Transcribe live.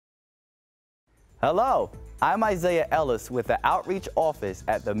Hello, I'm Isaiah Ellis with the Outreach Office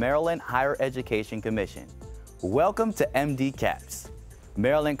at the Maryland Higher Education Commission. Welcome to Mdcaps,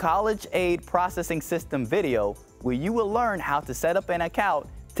 Maryland College Aid Processing System video, where you will learn how to set up an account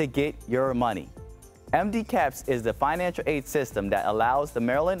to get your money. Mdcaps is the financial aid system that allows the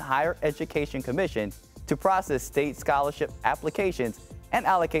Maryland Higher Education Commission to process state scholarship applications and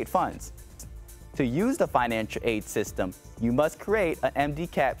allocate funds. To use the financial aid system, you must create an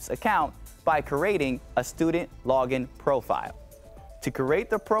Mdcaps account by creating a student login profile. To create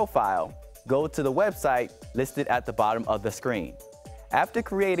the profile, go to the website listed at the bottom of the screen. After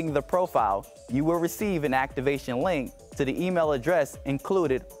creating the profile, you will receive an activation link to the email address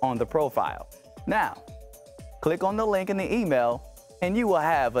included on the profile. Now, click on the link in the email and you will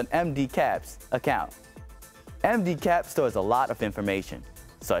have an Mdcaps account. Mdcaps stores a lot of information,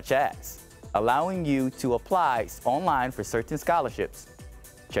 such as allowing you to apply online for certain scholarships,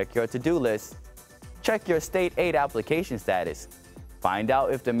 check your to-do list, check your state aid application status, find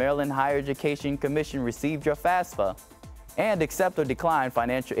out if the Maryland Higher Education Commission received your FAFSA, and accept or decline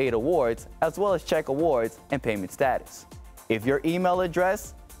financial aid awards, as well as check awards and payment status. If your email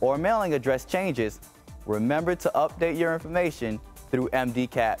address or mailing address changes, remember to update your information through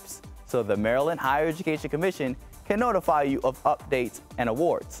Mdcaps so the Maryland Higher Education Commission can notify you of updates and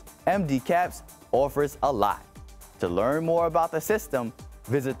awards. Mdcaps offers a lot. To learn more about the system,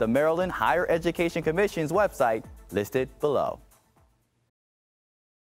 visit the Maryland Higher Education Commission's website listed below.